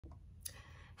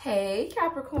Hey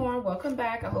Capricorn, welcome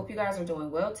back. I hope you guys are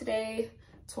doing well today.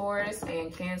 Taurus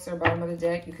and Cancer, bottom of the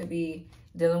deck. You could be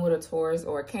dealing with a Taurus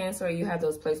or a Cancer. You have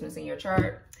those placements in your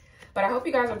chart. But I hope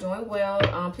you guys are doing well.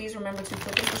 Please remember to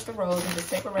click and push the rose and just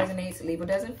take what resonates, leave what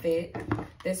doesn't fit.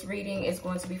 This reading is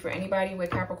going to be for anybody with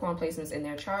Capricorn placements in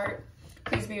their chart.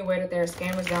 Please be aware that there are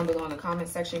scammers down below in the comment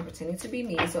section pretending to be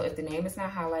me. So if the name is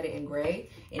not highlighted in gray,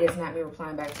 it is not me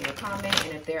replying back to your comment.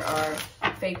 And if there are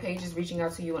fake pages reaching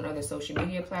out to you on other social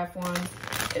media platforms,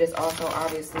 it is also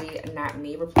obviously not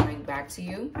me replying back to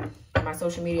you. My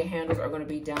social media handles are going to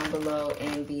be down below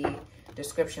in the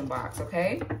description box,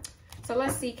 okay? So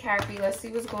let's see, Cappy. Let's see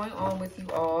what's going on with you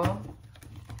all.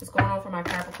 What's going on for my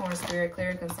Capricorn spirit?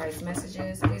 Clear and concise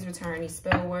messages. Please return any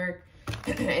spell work,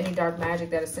 any dark magic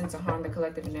that is sent to harm the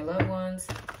collective and their loved ones.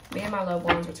 Me and my loved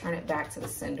ones return it back to the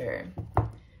sender.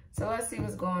 So let's see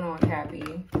what's going on,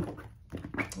 Cappy.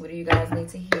 What do you guys need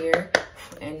to hear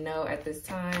and know at this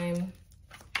time?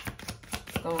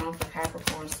 What's going on for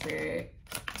Capricorn spirit?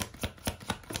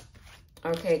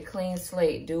 Okay, clean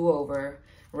slate, do-over,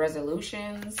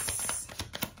 resolutions.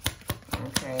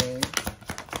 Okay.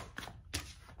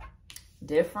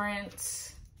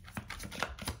 Different.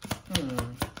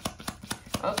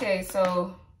 Okay,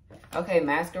 so, okay,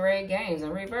 masquerade games in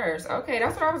reverse. Okay,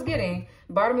 that's what I was getting.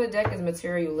 Bottom of the deck is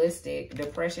materialistic,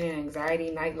 depression and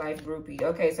anxiety, nightlife groupie.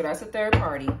 Okay, so that's a third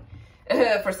party.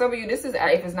 For some of you, this is,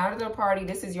 if it's not a third party,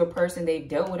 this is your person. They've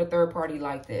dealt with a third party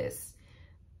like this.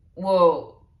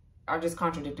 Well, I just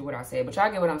contradicted what I said, but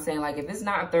y'all get what I'm saying. Like, if it's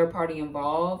not a third party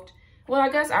involved, well, I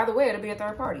guess either way, it'll be a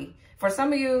third party. For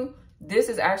some of you, this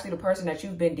is actually the person that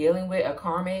you've been dealing with, a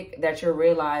karmic, that you're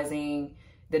realizing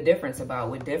the difference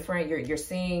about. With different, you're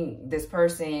seeing this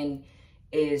person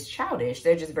is childish.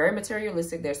 They're just very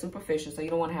materialistic. They're superficial, so you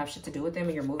don't want to have shit to do with them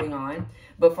and you're moving on.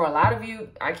 But for a lot of you,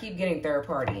 I keep getting third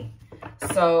party.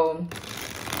 So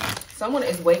someone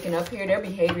is waking up here. Their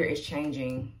behavior is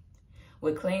changing.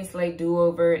 With clean slate,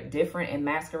 do-over, different, and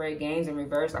masquerade games in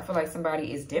reverse, I feel like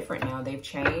somebody is different now. They've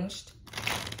changed.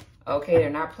 Okay, they're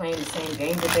not playing the same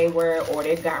games that they were, or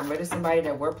they've gotten rid of somebody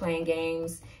that were playing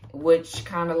games, which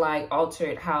kind of like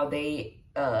altered how they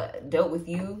dealt with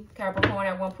you, Capricorn,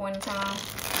 at one point in time.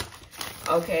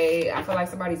 Okay, I feel like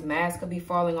somebody's mask could be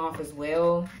falling off as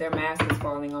well. Their mask is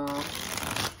falling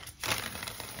off.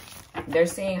 They're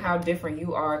seeing how different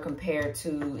you are compared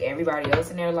to everybody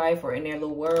else in their life or in their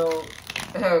little world.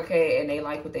 Okay, and they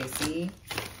like what they see.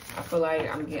 I feel like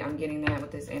I'm getting that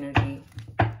with this energy.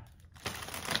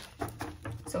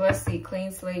 So let's see,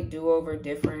 clean slate, do-over,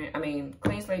 different.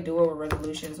 Clean slate, do-over,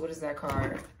 resolutions. What is that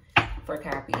card for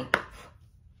Cappy?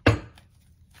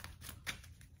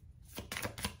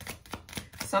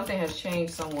 Something has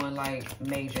changed someone, like,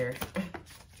 major.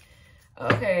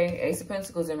 Okay, Ace of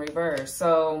Pentacles in reverse.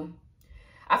 So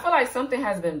I feel like something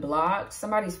has been blocked.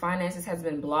 Somebody's finances has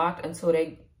been blocked until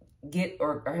they get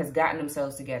or has gotten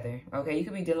themselves together. Okay, you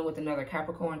could be dealing with another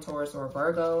Capricorn, Taurus, or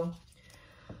Virgo.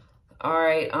 All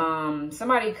right,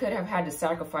 somebody could have had to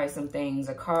sacrifice some things,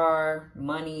 a car,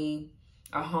 money,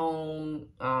 a home.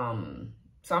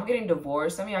 So I'm getting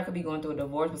divorced. Some of y'all could be going through a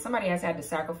divorce, but somebody has had to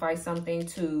sacrifice something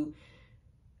to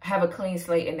have a clean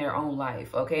slate in their own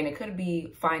life, okay? And it could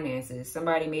be finances.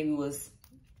 Somebody maybe was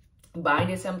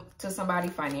binded to somebody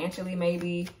financially,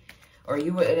 maybe, or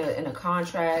you were in a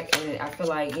contract, and I feel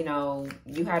like, you know,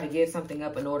 you had to give something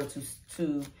up in order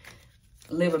to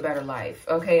live a better life,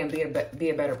 okay, and be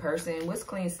a better person. What's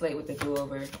clean slate with the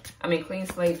do-over? Clean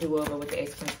slate, do-over with the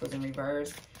Ace of Pentacles in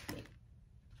reverse.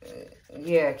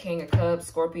 Yeah, King of Cups,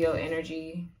 Scorpio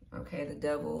energy. Okay, the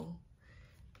Devil.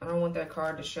 I don't want that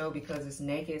card to show because it's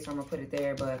naked, so I'm going to put it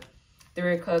there. But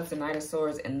Three of Cups, the Knight of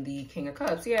Swords, and the King of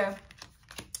Cups. Yeah.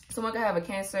 Someone could have a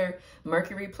Cancer,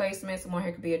 Mercury placement. Someone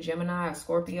here could be a Gemini, a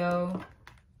Scorpio.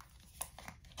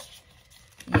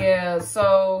 Yeah,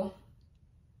 so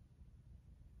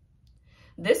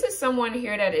this is someone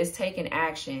here that is taking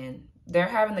action. They're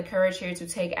having the courage here to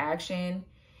take action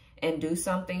and do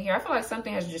something here. I feel like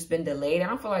something has just been delayed. I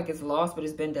don't feel like it's lost, but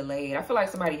it's been delayed. I feel like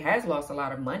somebody has lost a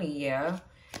lot of money, yeah.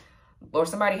 Or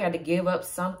somebody had to give up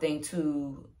something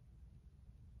to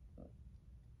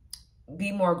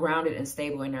be more grounded and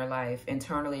stable in their life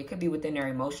internally. It could be within their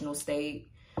emotional state.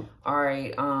 All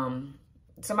right.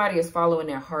 Somebody is following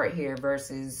their heart here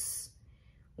versus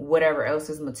whatever else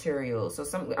is material. So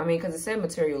because it said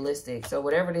materialistic. So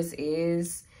whatever this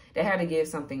is, they had to give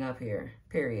something up here,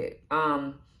 period.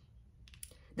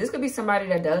 This could be somebody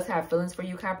that does have feelings for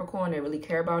you, Capricorn. They really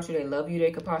care about you. They love you.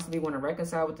 They could possibly want to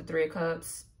reconcile with the Three of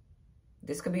Cups.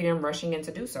 This could be them rushing in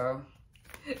to do so.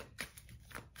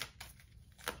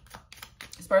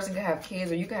 This person could have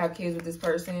kids, or you could have kids with this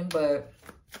person, but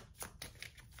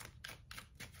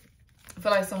I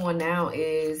feel like someone now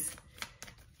is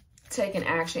taking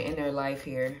action in their life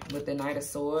here with the Knight of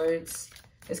Swords.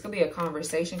 This could be a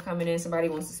conversation coming in. Somebody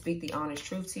wants to speak the honest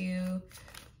truth to you.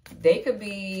 They could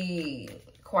be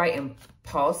quite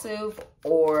impulsive,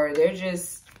 or they're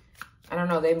just, I don't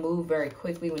know, they move very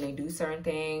quickly when they do certain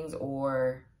things,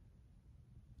 or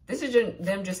this is just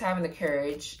them just having the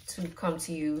courage to come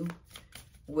to you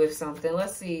with something.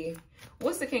 Let's see.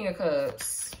 What's the King of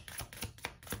Cups?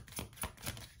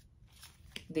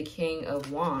 The King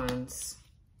of Wands.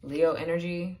 Leo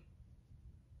energy.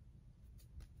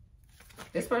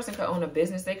 This person could own a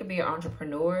business. They could be an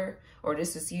entrepreneur, or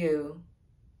this is you.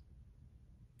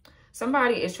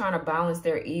 Somebody is trying to balance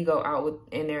their ego out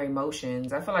in their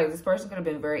emotions. I feel like this person could have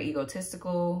been very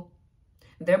egotistical.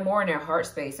 They're more in their heart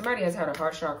space. Somebody has had a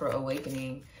heart chakra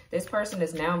awakening. This person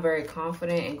is now very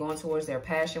confident and going towards their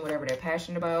passion, whatever they're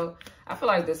passionate about. I feel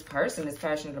like this person is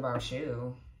passionate about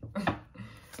you.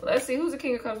 Let's see, who's the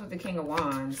King of Cups with the King of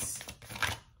Wands?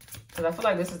 Because I feel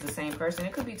like this is the same person.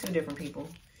 It could be two different people.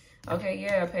 Okay,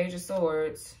 yeah, Page of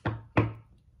Swords.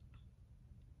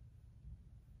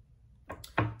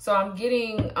 So I'm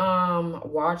getting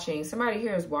watching. Somebody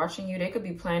here is watching you. They could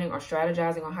be planning or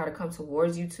strategizing on how to come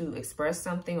towards you to express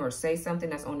something or say something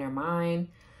that's on their mind.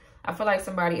 I feel like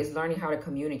somebody is learning how to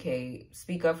communicate,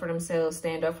 speak up for themselves,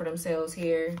 stand up for themselves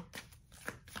here.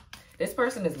 This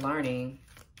person is learning.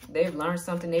 They've learned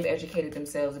something. They've educated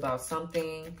themselves about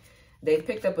something. They've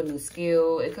picked up a new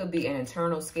skill. It could be an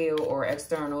internal skill or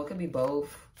external. It could be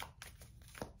both.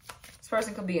 This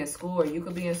person could be in school, or you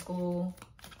could be in school.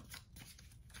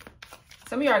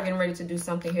 Some of y'all are getting ready to do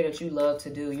something here that you love to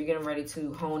do. You're getting ready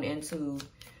to hone into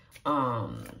a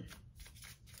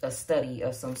study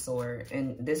of some sort.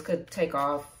 And this could take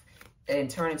off and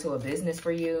turn into a business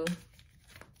for you.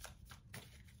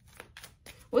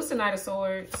 What's the Knight of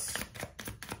Swords?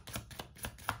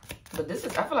 But this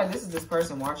is, I feel like this is this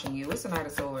person watching you. What's the Knight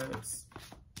of Swords?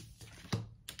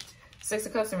 Six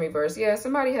of Cups in reverse. Yeah,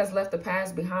 somebody has left the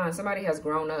past behind. Somebody has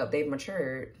grown up. They've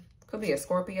matured. Could be a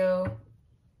Scorpio.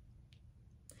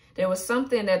 There was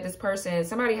something that this person,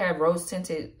 somebody had a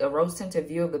rose-tinted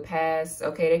view of the past.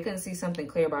 Okay, they couldn't see something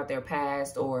clear about their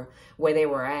past or where they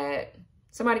were at.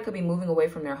 Somebody could be moving away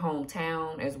from their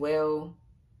hometown as well.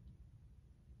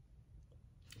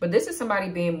 But this is somebody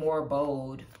being more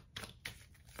bold,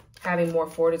 having more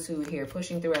fortitude here,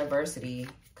 pushing through adversity,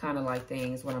 kind of like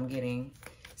things, what I'm getting.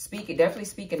 Definitely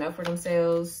speaking up for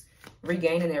themselves,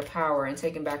 regaining their power and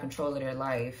taking back control of their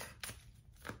life.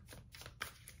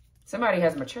 Somebody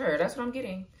has matured. That's what I'm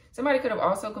getting. Somebody could have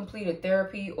also completed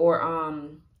therapy or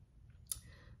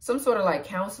some sort of like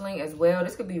counseling as well.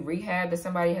 This could be rehab that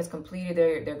somebody has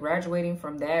completed. They're graduating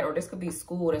from that. Or this could be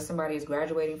school that somebody is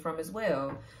graduating from as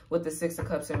well with the Six of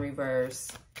Cups in reverse.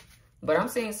 But I'm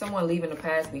seeing someone leaving the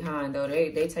past behind though.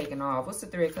 They taking off. What's the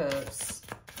Three of Cups?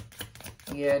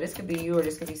 Yeah, this could be you or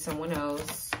this could be someone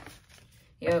else.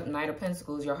 Yep, Knight of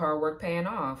Pentacles. Your hard work paying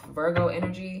off. Virgo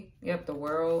energy. Yep, the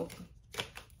World.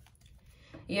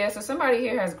 Yeah, so somebody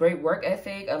here has great work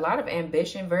ethic, a lot of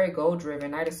ambition, very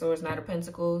goal-driven. Knight of Swords, Knight of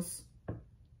Pentacles.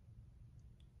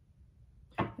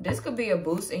 This could be a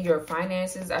boost in your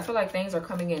finances. I feel like things are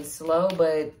coming in slow,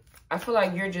 but I feel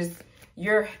like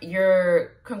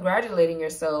you're congratulating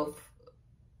yourself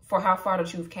for how far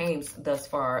that you've came thus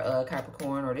far,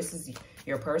 Capricorn, or this is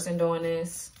your person doing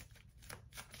this.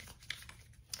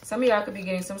 Some of y'all could be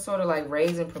getting some sort of like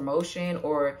raise and promotion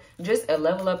or just a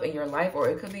level up in your life, or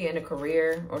it could be in a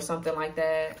career or something like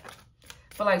that.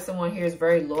 I feel like someone here is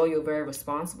very loyal, very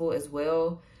responsible as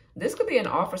well. This could be an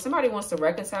offer. Somebody wants to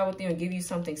reconcile with you and give you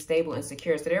something stable and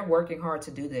secure. So they're working hard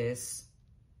to do this.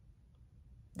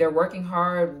 They're working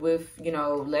hard with, you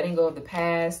know, letting go of the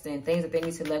past and things that they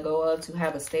need to let go of to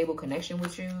have a stable connection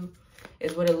with you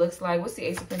is what it looks like. What's the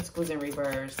Ace of Pentacles in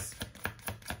reverse?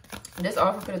 This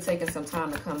offer could have taken some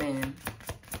time to come in.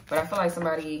 But I feel like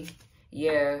somebody,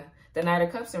 yeah, the Knight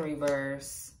of Cups in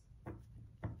reverse.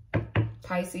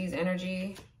 Pisces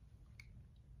energy.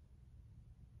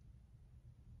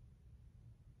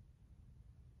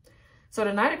 So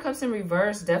the Knight of Cups in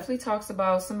reverse definitely talks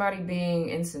about somebody being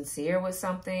insincere with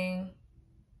something.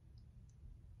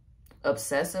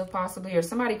 Obsessive possibly, or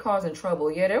somebody causing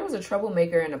trouble. Yeah, there was a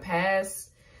troublemaker in the past.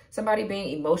 Somebody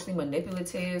being emotionally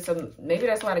manipulative. So maybe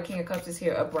that's why the King of Cups is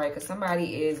here upright, because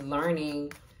somebody is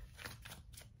learning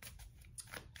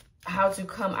how to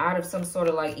come out of some sort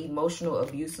of like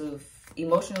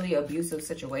emotionally abusive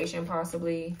situation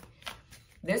possibly.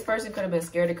 This person could have been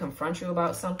scared to confront you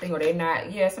about something, or they're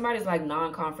not. Yeah, somebody's like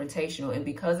non-confrontational. And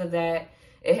because of that,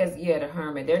 it has, yeah, the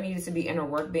Hermit. There needs to be inner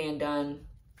work being done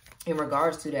in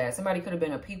regards to that. Somebody could have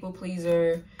been a people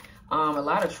pleaser. A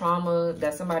lot of trauma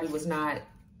that somebody was not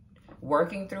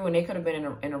working through, and they could have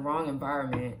been in a wrong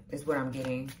environment is what I'm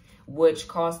getting, which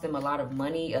cost them a lot of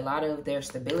money, a lot of their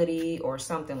stability, or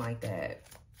something like that.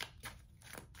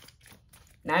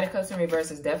 Knight of Cups in reverse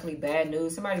is definitely bad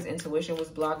news. Somebody's intuition was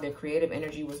blocked. Their creative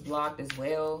energy was blocked as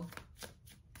well,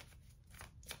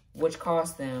 which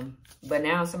cost them. But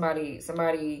now somebody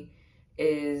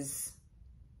is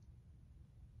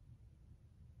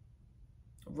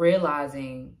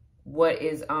realizing what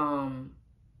is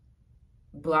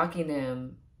blocking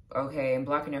them, okay, and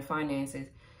blocking their finances.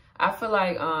 I feel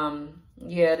like,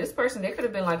 yeah, this person, they could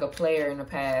have been like a player in the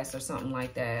past or something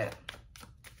like that.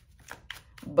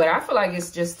 But I feel like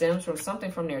it's just stems from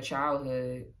something from their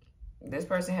childhood. This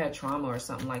person had trauma or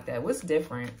something like that. What's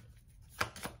different?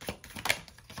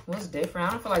 What's different?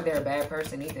 I don't feel like they're a bad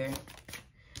person either.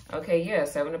 Okay, yeah,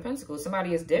 Seven of Pentacles.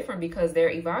 Somebody is different because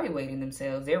they're evaluating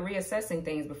themselves. They're reassessing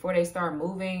things before they start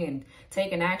moving and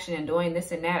taking action and doing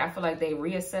this and that. I feel like they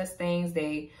reassess things.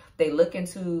 They look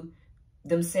into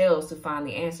themselves to find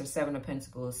the answer. Seven of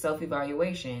Pentacles,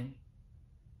 self-evaluation.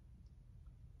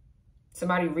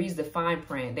 Somebody reads the fine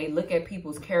print. They look at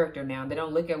people's character now. They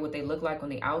don't look at what they look like on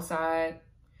the outside,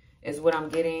 is what I'm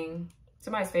getting.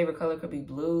 Somebody's favorite color could be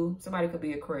blue. Somebody could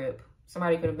be a Crip.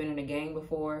 Somebody could have been in a gang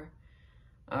before.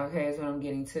 Okay, that's what I'm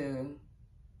getting too.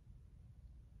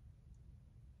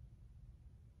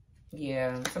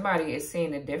 Yeah, somebody is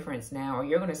seeing a difference now, or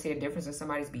you're going to see a difference in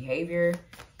somebody's behavior.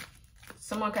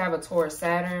 Someone could have a Taurus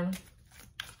Saturn.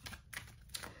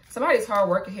 Somebody's hard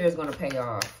work here is going to pay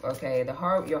off, okay?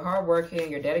 Your hard work here,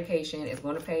 your dedication is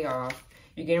going to pay off.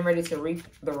 You're getting ready to reap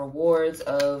the rewards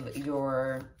of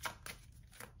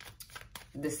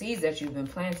the seeds that you've been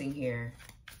planting here.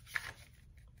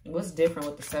 What's different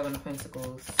with the Seven of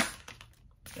Pentacles?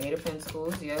 Eight of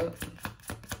Pentacles, yep.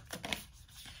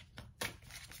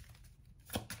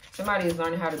 Somebody is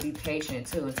learning how to be patient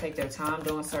too and take their time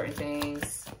doing certain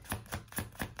things.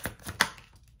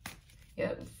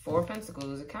 Yep, Four of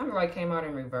Pentacles. It kind of like came out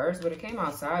in reverse, but it came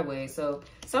out sideways. So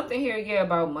something here, yeah,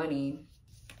 about money.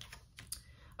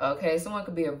 Okay, someone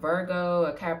could be a Virgo,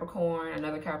 a Capricorn,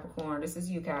 another Capricorn. This is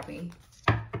you, Cappy.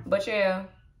 But yeah,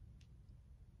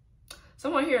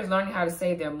 someone here is learning how to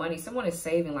save their money. Someone is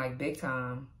saving like big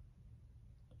time.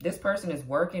 This person is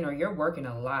working, or you're working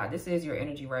a lot. This is your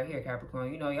energy right here,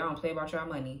 Capricorn. You know, y'all don't play about your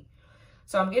money.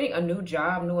 So I'm getting a new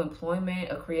job, new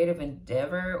employment, a creative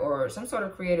endeavor, or some sort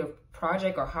of creative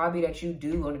project or hobby that you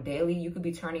do on a daily. You could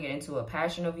be turning it into a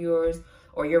passion of yours,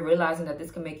 or you're realizing that this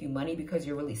can make you money because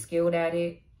you're really skilled at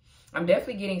it. I'm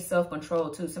definitely getting self-control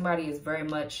too. Somebody is very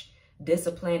much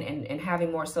disciplined and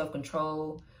having more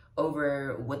self-control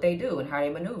over what they do and how they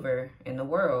maneuver in the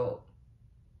world.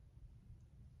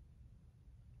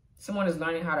 Someone is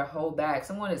learning how to hold back.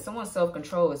 Someone's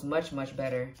self-control is much, much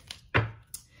better.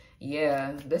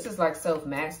 Yeah, this is like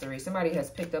self-mastery. Somebody has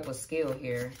picked up a skill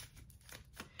here.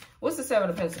 What's the Seven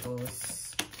of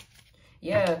Pentacles?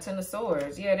 Yeah, Ten of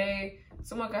Swords. Yeah,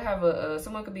 someone could have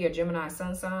someone could be a Gemini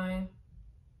sun sign.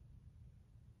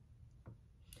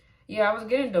 Yeah, I was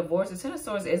getting divorced. The Ten of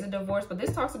Swords is a divorce, but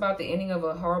this talks about the ending of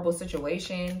a horrible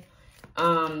situation.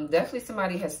 Definitely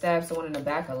somebody has stabbed someone in the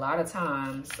back a lot of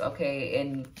times. Okay,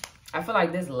 and I feel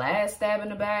like this last stab in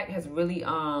the back has really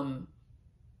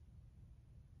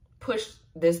pushed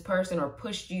this person or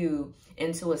pushed you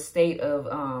into a state of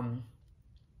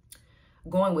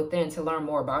going within to learn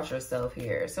more about yourself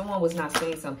here. Someone was not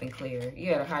seeing something clear.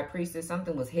 Yeah, the High Priestess,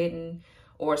 something was hidden,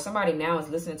 or somebody now is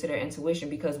listening to their intuition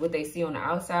because what they see on the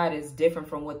outside is different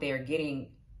from what they are getting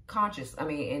conscious. I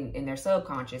mean, in their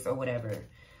subconscious or whatever.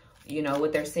 You know,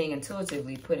 what they're seeing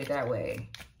intuitively, put it that way.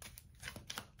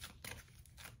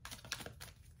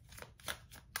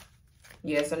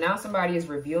 Yeah, so now somebody is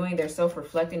reviewing, they're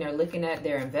self-reflecting, they're looking at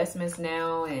their investments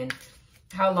now and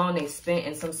how long they spent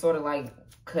in some sort of like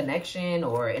connection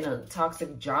or in a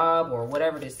toxic job or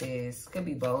whatever this is. Could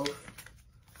be both.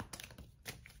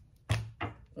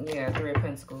 Yeah, Three of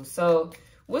Pentacles. So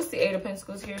what's the Eight of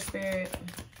Pentacles here, Spirit?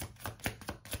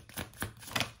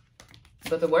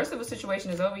 But the worst of a situation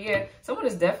is over. Yeah, someone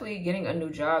is definitely getting a new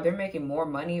job. They're making more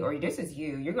money, or this is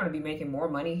you. You're going to be making more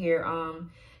money here,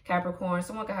 Capricorn.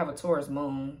 Someone could have a Taurus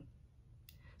moon.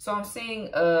 So I'm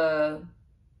seeing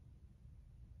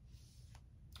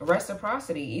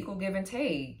reciprocity, equal give and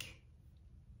take.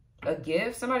 A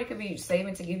gift. Somebody could be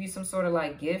saving to give you some sort of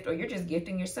like gift, or you're just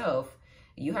gifting yourself.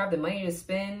 You have the money to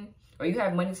spend, or you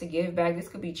have money to give back. This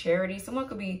could be charity. Someone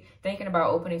could be thinking about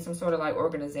opening some sort of like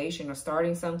organization or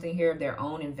starting something here of their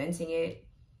own, inventing it.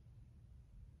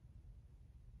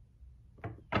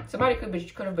 Somebody could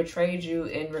have betrayed you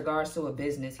in regards to a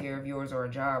business here of yours or a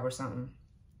job or something.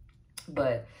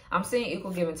 But I'm seeing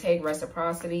equal give and take,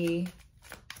 reciprocity,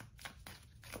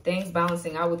 things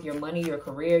balancing out with your money, your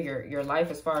career, your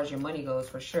life as far as your money goes,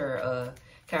 for sure.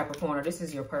 Capricorn, or this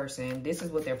is your person. This is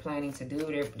what they're planning to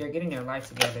do. They're getting their life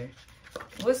together.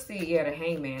 What's the, yeah, the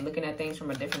Hangman, looking at things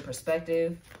from a different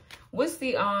perspective. What's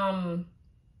the,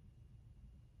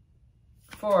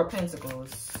 Four of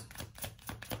Pentacles?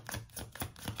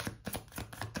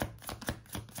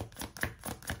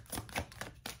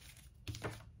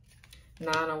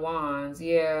 Nine of Wands,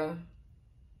 yeah.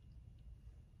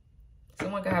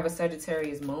 Someone could have a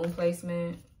Sagittarius moon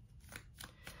placement.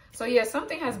 So yeah,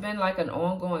 something has been like an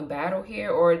ongoing battle here,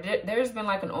 or there's been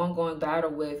like an ongoing battle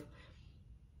with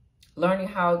learning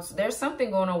how to, there's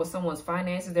something going on with someone's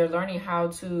finances. They're learning how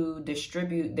to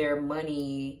distribute their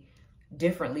money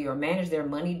differently or manage their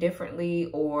money differently,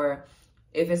 or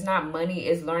if it's not money,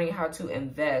 it's learning how to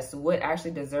invest. What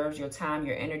actually deserves your time,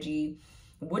 your energy,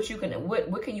 what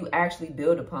can you actually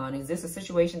build upon? Is this a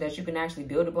situation that you can actually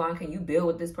build upon? Can you build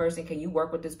with this person? Can you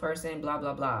work with this person? Blah,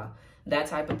 blah, blah. That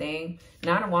type of thing.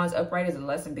 Nine of Wands upright is a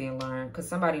lesson being learned, because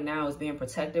somebody now is being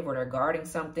protective, or they're guarding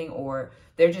something, or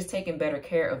they're just taking better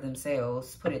care of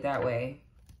themselves. Put it that way.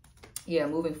 Yeah,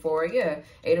 moving forward. Yeah,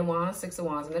 Eight of Wands, Six of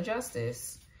Wands, and the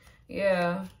Justice.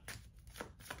 Yeah.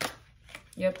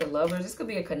 Yep, the Lovers. This could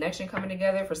be a connection coming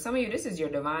together. For some of you, this is your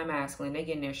divine masculine. They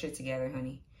getting their shit together,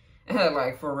 honey.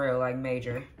 Like, for real, like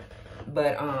major.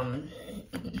 But,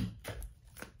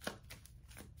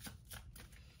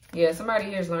 yeah, somebody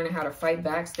here is learning how to fight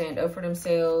back, stand up for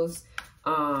themselves.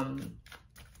 They're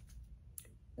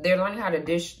learning how to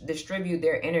distribute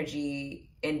their energy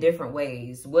in different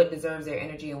ways. What deserves their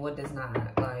energy and what does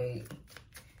not. Like,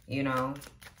 you know.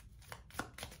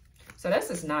 So that's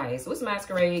just nice. What's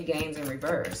Masquerade Games in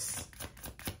reverse?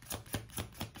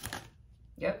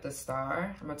 Yep, the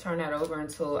Star. I'm going to turn that over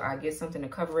until I get something to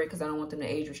cover it, because I don't want them to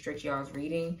age restrict y'all's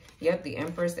reading. Yep, the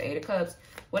Empress, the Eight of Cups.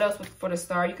 What else for the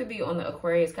Star? You could be on the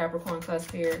Aquarius, Capricorn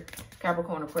cusp here.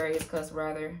 Capricorn, Aquarius cusp,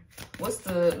 rather. What's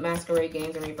the Masquerade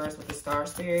Games in reverse with the Star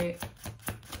Spirit?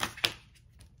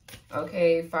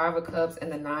 Okay, Five of Cups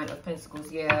and the Nine of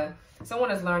Pentacles. Yeah, someone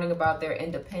is learning about their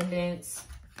independence.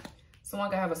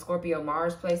 Someone could have a Scorpio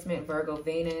Mars placement, Virgo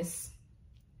Venus.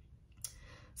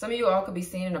 Some of you all could be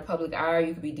seen in a public eye, or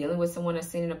you could be dealing with someone that's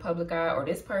seen in a public eye, or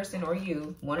this person or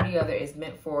you, one or the other, is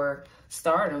meant for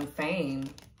stardom, fame.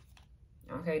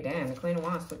 Okay, damn, the Queen of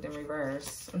Wands flipped in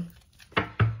reverse.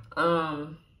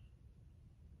 So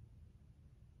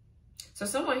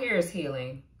someone here is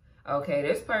healing. Okay,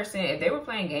 this person, if they were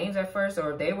playing games at first,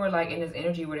 or if they were like in this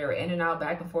energy where they were in and out,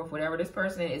 back and forth, whatever, this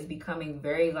person is becoming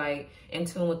very like in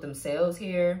tune with themselves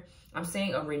here. I'm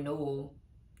seeing a renewal.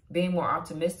 Being more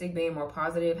optimistic, being more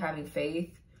positive, having faith.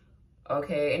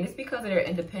 Okay, and it's because of their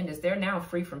independence. They're now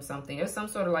free from something. There's some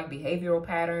sort of like behavioral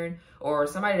pattern, or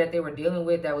somebody that they were dealing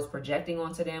with that was projecting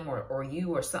onto them, or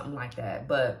you, or something like that.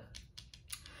 But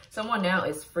someone now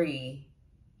is free.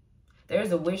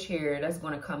 There's a wish here that's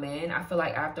going to come in. I feel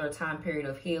like after a time period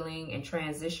of healing and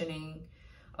transitioning.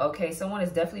 Okay, someone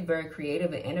is definitely very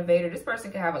creative and innovative. This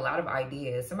person can have a lot of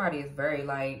ideas. Somebody is very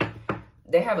like,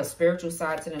 they have a spiritual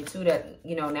side to them too, that,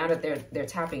 you know, now that they're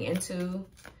tapping into.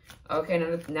 Okay,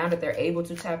 now that they're able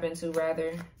to tap into,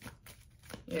 rather.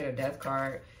 Yeah, the Death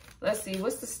card. Let's see,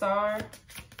 what's the Star?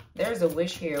 There's a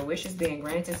wish here. Wish is being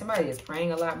granted. Somebody is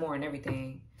praying a lot more and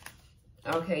everything.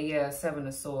 Okay, yeah, Seven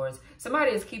of Swords.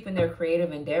 Somebody is keeping their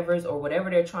creative endeavors or whatever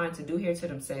they're trying to do here to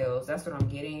themselves. That's what I'm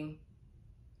getting.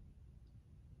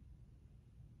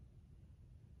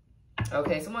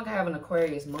 Okay, someone can have an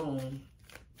Aquarius moon.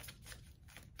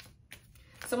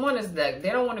 Someone is that they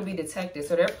don't want to be detected,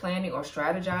 so they're planning or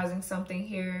strategizing something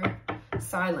here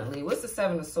silently. What's the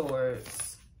Seven of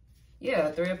Swords?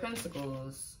 Yeah, Three of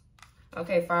Pentacles.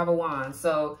 Okay, Five of Wands.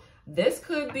 So this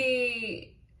could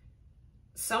be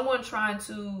someone trying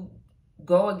to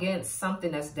go against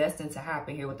something that's destined to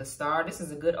happen here with the Star. This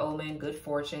is a good omen, good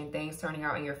fortune, things turning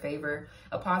out in your favor,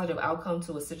 a positive outcome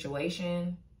to a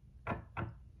situation.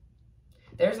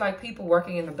 There's like people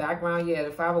working in the background. Yeah,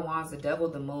 the Five of Wands, the Devil,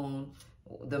 the Moon,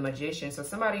 the Magician. So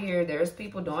somebody here, there's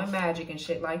people doing magic and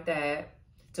shit like that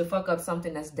to fuck up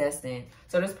something that's destined.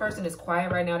 So this person is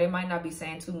quiet right now. They might not be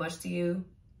saying too much to you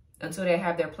until they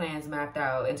have their plans mapped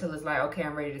out, until it's like, okay,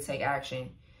 I'm ready to take action,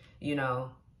 you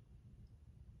know.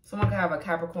 Someone could have a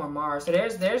Capricorn Mars. So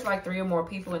there's like 3 or more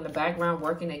people in the background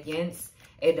working against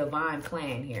a divine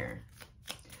plan here.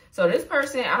 So this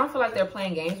person, I don't feel like they're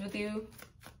playing games with you.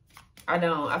 I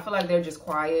don't. I feel like they're just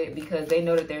quiet because they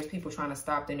know that there's people trying to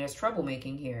stop them. There's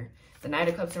troublemaking here. The Knight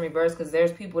of Cups in reverse, because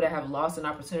there's people that have lost an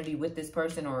opportunity with this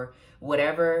person or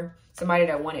whatever. Somebody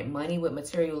that wanted money with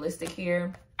materialistic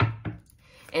here.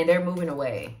 And they're moving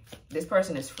away. This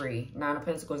person is free. Nine of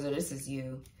Pentacles, or this is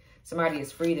you. Somebody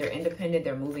is free. They're independent.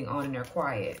 They're moving on and they're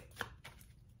quiet.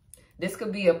 This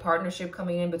could be a partnership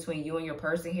coming in between you and your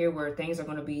person here where things are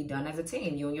going to be done as a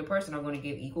team. You and your person are going to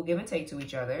give equal give and take to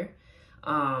each other.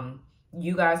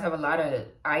 You guys have a lot of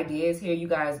ideas here. You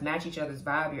guys match each other's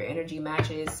vibe. Your energy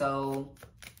matches. So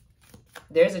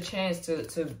there's a chance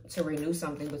to renew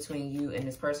something between you and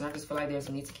this person. I just feel like there's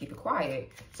a need to keep it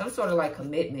quiet. Some sort of like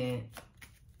commitment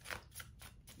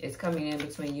is coming in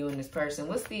between you and this person.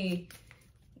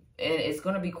 And it's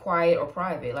going to be quiet or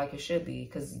private like it should be,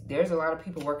 because there's a lot of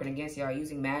people working against y'all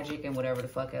using magic and whatever the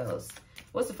fuck else.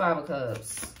 What's the Five of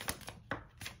Cups?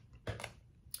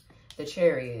 The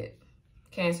Chariot.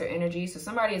 Cancer energy. So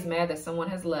somebody is mad that someone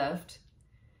has left.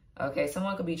 Okay,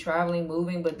 someone could be traveling,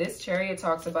 moving, but this Chariot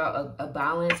talks about a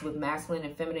balance with masculine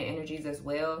and feminine energies as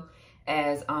well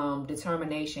as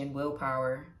determination,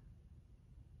 willpower.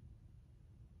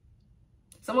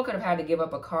 Someone could have had to give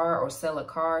up a car or sell a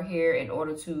car here in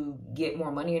order to get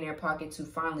more money in their pocket to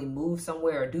finally move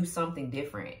somewhere or do something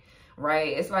different, right?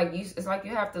 It's like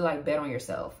you have to like bet on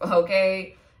yourself,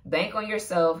 okay? Bank on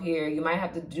yourself here. You might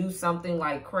have to do something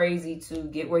like crazy to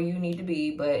get where you need to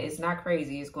be, but it's not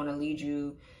crazy. It's going to lead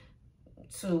you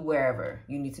to wherever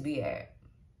you need to be at.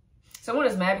 Someone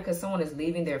is mad because someone is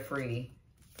leaving. They're free.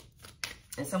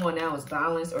 And someone now is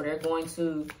balanced, or they're going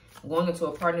into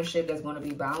a partnership that's going to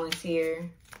be balanced here.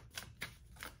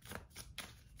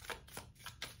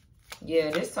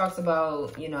 Yeah, this talks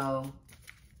about, you know,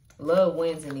 love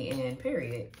wins in the end,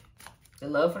 period. The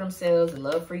love for themselves, the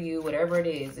love for you, whatever it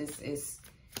is, it's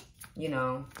you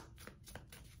know.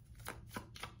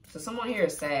 So someone here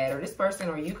is sad, or this person,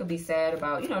 or you could be sad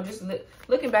about, you know, just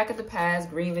looking back at the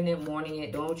past, grieving it, mourning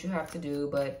it, doing what you have to do,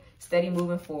 but steady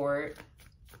moving forward.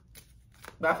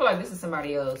 But I feel like this is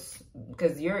somebody else,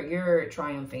 because you're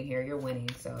triumphing here. You're winning.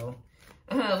 So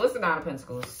what's the Nine of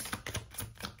Pentacles?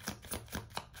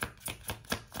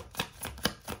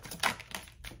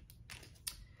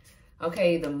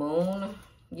 Okay, the Moon.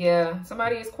 Yeah,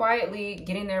 somebody is quietly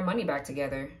getting their money back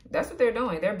together. That's what they're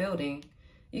doing. They're building.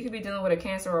 You could be dealing with a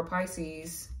Cancer or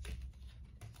Pisces.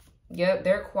 Yep,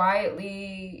 they're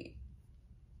quietly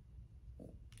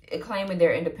claiming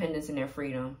their independence and their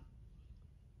freedom.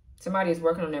 Somebody is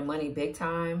working on their money big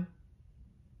time.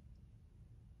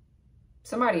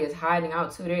 Somebody is hiding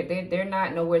out too. They're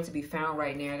not nowhere to be found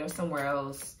right now. They're somewhere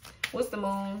else. What's the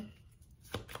Moon?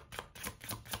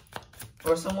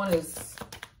 Or someone is...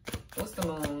 What's the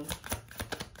Moon?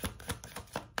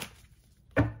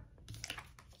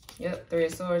 Yep, Three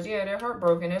of Swords. Yeah, they're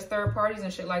heartbroken. There's third parties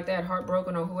and shit like that.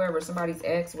 Heartbroken or whoever. Somebody's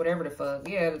ex, whatever the fuck.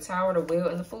 Yeah, the Tower, the Wheel,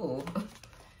 and the Fool.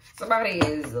 Somebody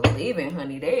is leaving,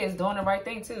 honey. They is doing the right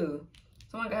thing, too.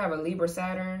 Someone could have a Libra,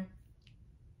 Saturn.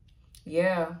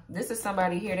 Yeah, this is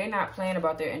somebody here. They're not playing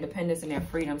about their independence and their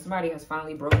freedom. Somebody has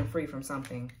finally broken free from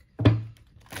something.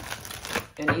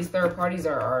 And these third parties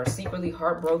are secretly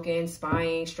heartbroken,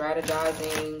 spying,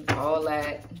 strategizing, all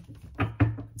that.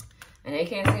 And they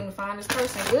can't seem to find this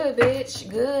person. Good, bitch.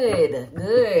 Good.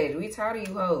 Good. We tired of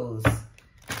you hoes.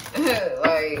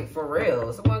 Like, for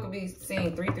real. Someone could be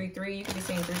seeing 333. You could be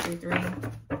seeing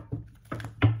 333.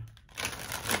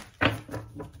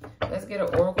 Let's get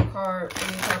an oracle card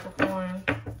for you, Capricorn.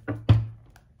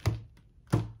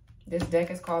 This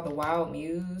deck is called the Wild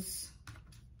Muse.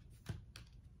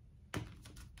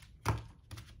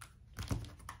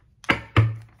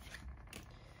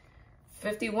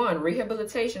 $51,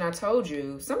 rehabilitation. I told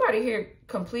you. Somebody here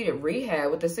completed rehab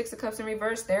with the Six of Cups in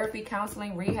reverse, therapy,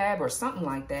 counseling, rehab, or something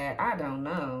like that. I don't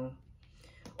know.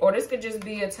 Or this could just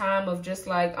be a time of just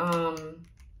like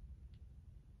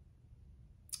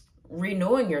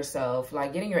renewing yourself,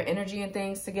 like getting your energy and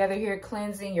things together here,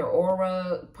 cleansing your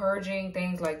aura, purging,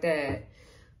 things like that.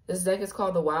 This deck is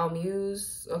called the Wild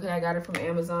Muse. Okay, I got it from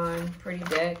Amazon. Pretty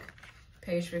deck.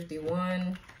 Page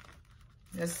 51.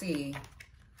 Let's see.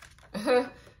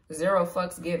 0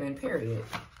 fucks given, period.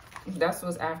 That's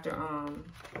what's after,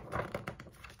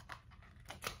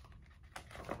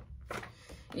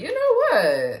 you know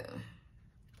what?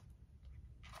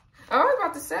 I was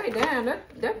about to say, damn,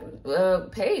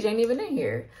 that page ain't even in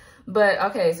here. But,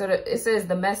 okay, so it says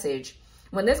the message.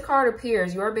 When this card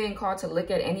appears, you are being called to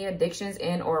look at any addictions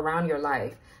in or around your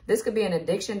life. This could be an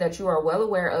addiction that you are well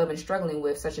aware of and struggling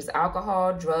with, such as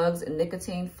alcohol, drugs,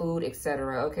 nicotine, food,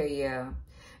 etc. Okay, yeah.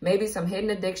 Maybe some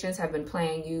hidden addictions have been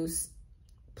plaguing you,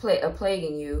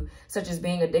 such as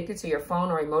being addicted to your phone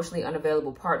or emotionally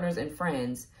unavailable partners and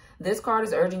friends. This card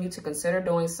is urging you to consider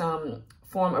doing some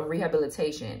form of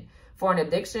rehabilitation. For an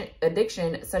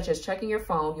addiction such as checking your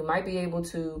phone, you might be able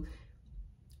to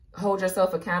hold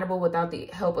yourself accountable without the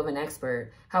help of an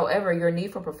expert. However, your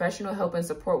need for professional help and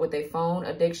support with a phone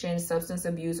addiction, substance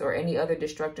abuse, or any other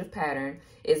destructive pattern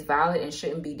is valid and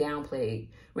shouldn't be downplayed.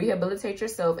 Rehabilitate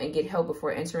yourself and get help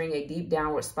before entering a deep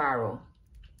downward spiral.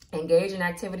 Engage in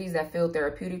activities that feel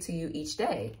therapeutic to you each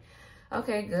day.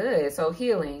 Okay, good. So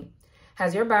healing.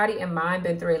 Has your body and mind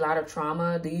been through a lot of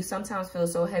trauma? Do you sometimes feel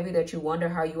so heavy that you wonder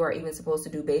how you are even supposed to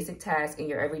do basic tasks in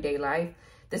your everyday life?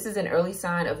 This is an early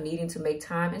sign of needing to make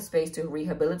time and space to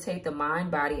rehabilitate the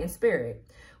mind, body, and spirit.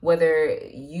 Whether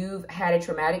you've had a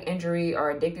traumatic injury,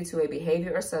 are addicted to a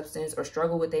behavior or substance, or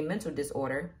struggle with a mental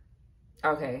disorder.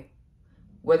 Okay.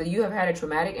 Whether you have had a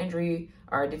traumatic injury,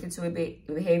 are addicted to a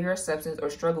behavior or substance, or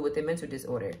struggle with a mental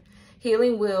disorder.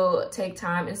 Healing will take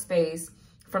time and space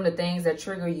from the things that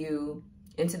trigger you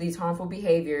into these harmful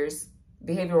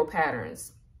behavioral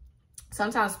patterns.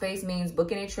 Sometimes space means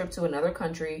booking a trip to another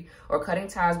country or cutting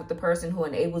ties with the person who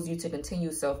enables you to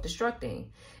continue self-destructing.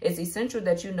 It's essential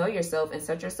that you know yourself and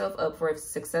set yourself up for a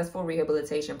successful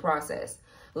rehabilitation process.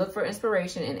 Look for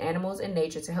inspiration in animals and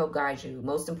nature to help guide you.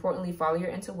 Most importantly, follow your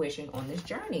intuition on this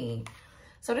journey.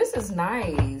 So this is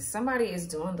nice. Somebody is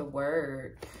doing the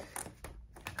work.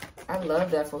 I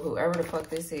love that for whoever the fuck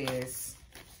this is.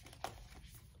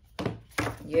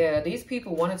 Yeah, these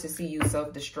people wanted to see you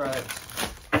self-destruct.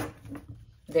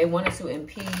 They wanted to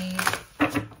impede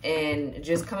and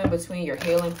just come in between your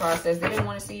healing process. They didn't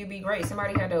want to see you be great.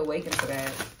 Somebody had to awaken to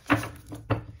that.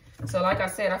 So like I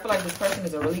said, I feel like this person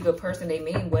is a really good person. They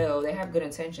mean well. They have good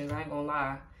intentions. I ain't gonna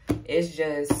lie. It's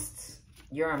just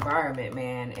your environment,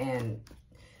 man. And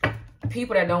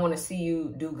people that don't want to see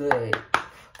you do good.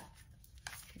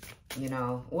 You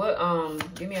know. What,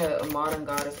 give me a modern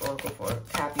goddess oracle for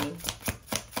Cappy.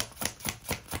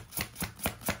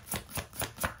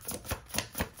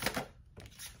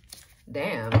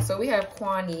 Damn. So we have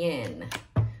Kuan Yin.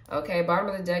 Okay, bottom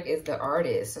of the deck is the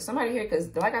artist. So somebody here,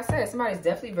 because like I said, somebody's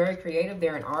definitely very creative.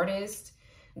 They're an artist.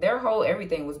 Their whole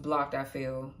everything was blocked, I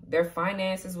feel. Their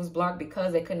finances was blocked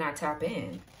because they could not tap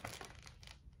in.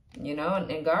 You know,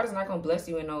 and God is not going to bless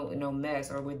you in no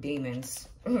mess or with demons.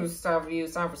 It's time for you.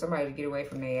 It's time for somebody to get away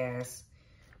from their ass.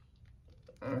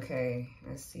 Okay,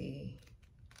 let's see.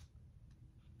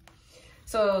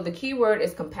 So the key word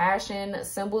is compassion.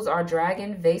 Symbols are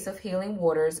dragon, vase of healing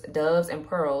waters, doves, and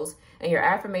pearls. And your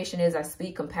affirmation is, I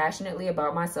speak compassionately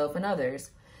about myself and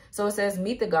others. So it says,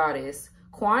 meet the goddess.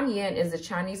 Kuan Yin is the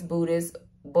Chinese Buddhist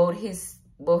Bodhisattva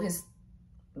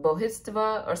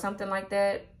or something like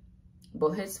that.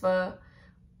 Bodhisattva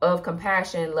of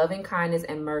compassion, loving kindness,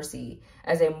 and mercy.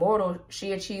 As a mortal,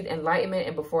 she achieved enlightenment,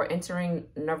 and before entering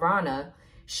nirvana,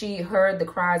 she heard the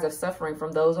cries of suffering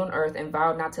from those on earth and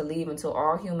vowed not to leave until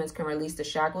all humans can release the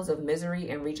shackles of misery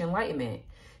and reach enlightenment.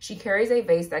 She carries a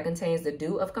vase that contains the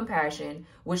dew of compassion,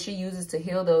 which she uses to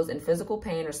heal those in physical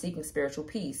pain or seeking spiritual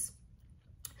peace.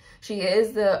 She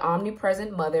is the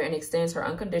omnipresent mother and extends her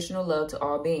unconditional love to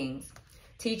all beings,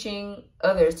 teaching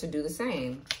others to do the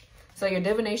same. So your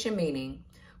divination meaning.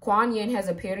 Kuan Yin has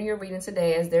appeared in your reading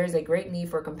today as there is a great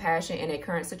need for compassion in a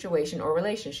current situation or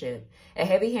relationship. A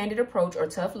heavy-handed approach or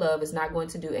tough love is not going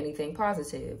to do anything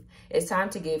positive. It's time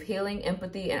to give healing,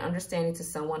 empathy, and understanding to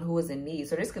someone who is in need.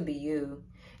 So this could be you.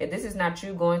 If this is not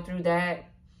you going through that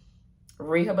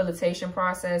rehabilitation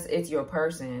process, it's your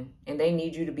person. And they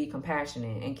need you to be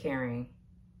compassionate and caring.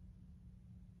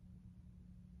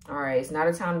 All right, it's not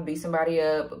a time to beat somebody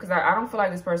up. Because I don't feel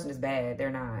like this person is bad. They're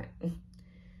not.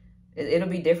 It'll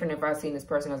be different if I seen this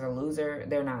person as a loser.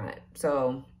 They're not.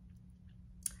 So,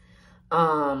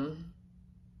 and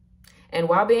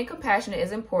while being compassionate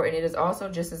is important, it is also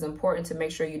just as important to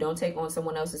make sure you don't take on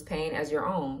someone else's pain as your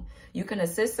own. You can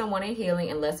assist someone in healing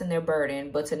and lessen their burden,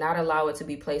 but to not allow it to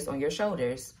be placed on your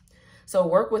shoulders. So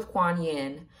work with Kuan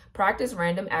Yin. Practice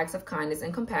random acts of kindness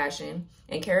and compassion.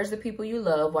 Encourage the people you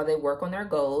love while they work on their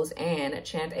goals, and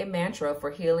chant a mantra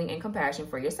for healing and compassion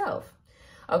for yourself.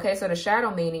 Okay, so the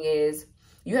shadow meaning is,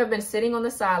 you have been sitting on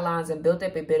the sidelines and built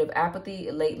up a bit of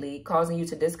apathy lately, causing you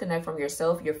to disconnect from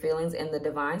yourself, your feelings, and the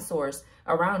divine source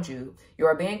around you. You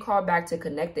are being called back to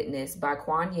connectedness by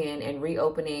Kuan Yin and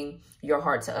reopening your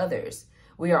heart to others.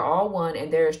 We are all one,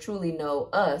 and there is truly no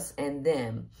us and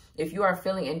them. If you are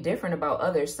feeling indifferent about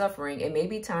others' suffering, it may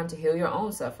be time to heal your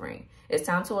own suffering. It's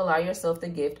time to allow yourself the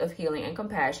gift of healing and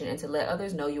compassion and to let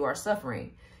others know you are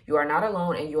suffering. You are not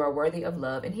alone, and you are worthy of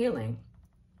love and healing.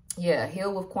 Yeah,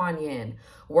 heal with Kuan Yin.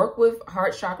 Work with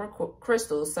heart chakra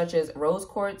crystals such as rose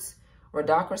quartz,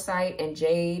 rhodochrosite, and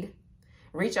jade.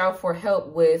 Reach out for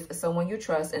help with someone you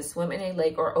trust and swim in a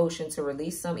lake or ocean to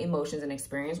release some emotions and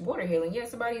experience water healing. Yeah,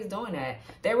 somebody is doing that.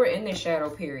 They were in this shadow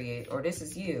period, or this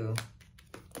is you.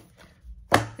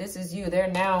 This is you.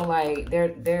 They're now like,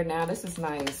 they're now, this is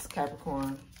nice,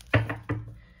 Capricorn.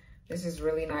 This is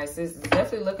really nice. This is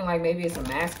definitely looking like maybe it's a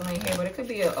masculine here, but it could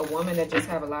be a woman that just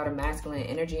have a lot of masculine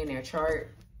energy in their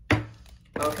chart.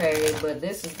 Okay, but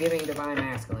this is giving divine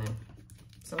masculine.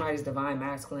 Somebody's divine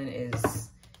masculine is,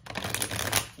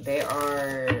 they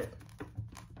are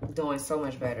doing so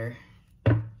much better.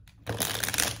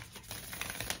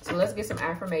 So let's get some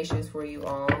affirmations for you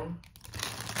all.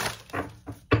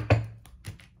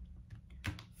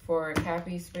 For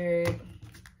Cappy Spirit.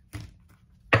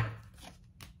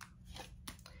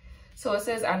 So it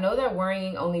says, I know that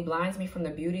worrying only blinds me from the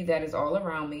beauty that is all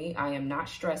around me. I am not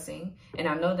stressing. And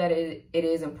I know that it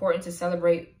is important to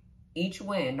celebrate each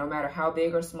win, no matter how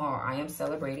big or small. I am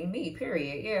celebrating me,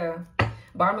 period. Yeah.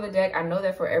 Bottom of the deck, I know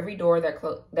that for every door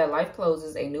that life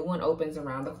closes, a new one opens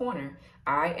around the corner.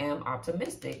 I am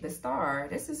optimistic. The Star.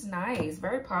 This is nice.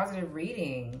 Very positive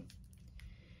reading.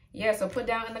 Yeah, so put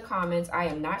down in the comments, I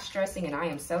am not stressing and I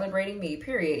am celebrating me,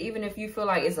 period. Even if you feel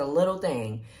like it's a little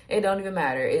thing, it don't even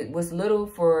matter. It was little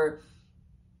for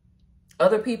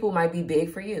other people, might be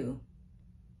big for you.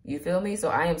 You feel me? So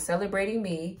I am celebrating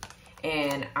me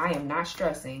and I am not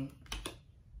stressing.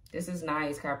 This is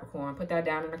nice, Capricorn. Put that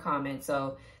down in the comments.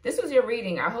 So this was your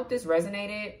reading. I hope this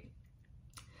resonated.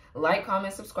 Like,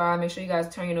 comment, subscribe. Make sure you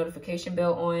guys turn your notification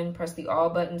bell on. Press the all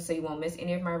button so you won't miss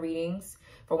any of my readings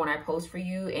for when I post for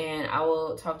you. And I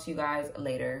will talk to you guys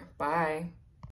later. Bye.